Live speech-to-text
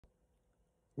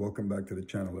Welcome back to the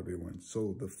channel, everyone.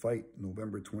 So the fight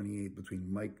November 28th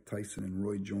between Mike Tyson and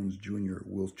Roy Jones Jr.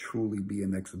 will truly be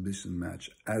an exhibition match,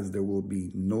 as there will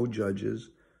be no judges,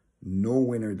 no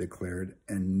winner declared,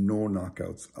 and no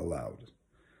knockouts allowed.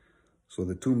 So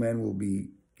the two men will be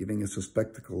giving us a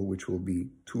spectacle, which will be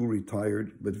two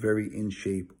retired but very in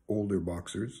shape older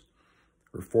boxers,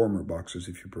 or former boxers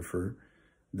if you prefer,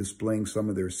 displaying some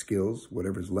of their skills,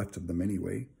 whatever's left of them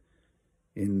anyway,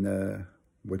 in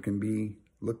what can be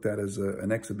looked at as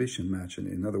an exhibition match. And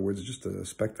in other words, just a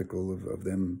spectacle of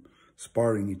them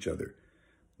sparring each other.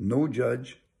 No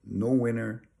judge, no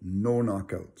winner, no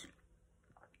knockout.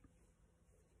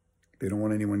 They don't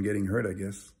want anyone getting hurt, I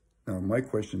guess. Now, my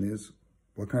question is,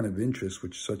 what kind of interest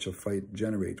would such a fight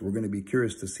generate? We're going to be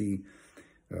curious to see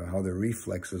how their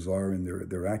reflexes are and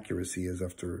their accuracy is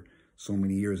after so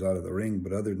many years out of the ring.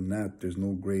 But other than that, there's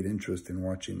no great interest in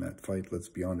watching that fight, let's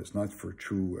be honest. Not for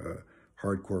true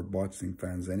hardcore boxing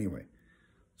fans anyway.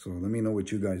 So let me know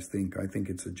what you guys think. I think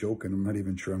it's a joke, and I'm not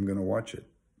even sure I'm going to watch it.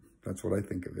 That's what I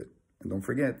think of it. And don't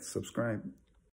forget, subscribe.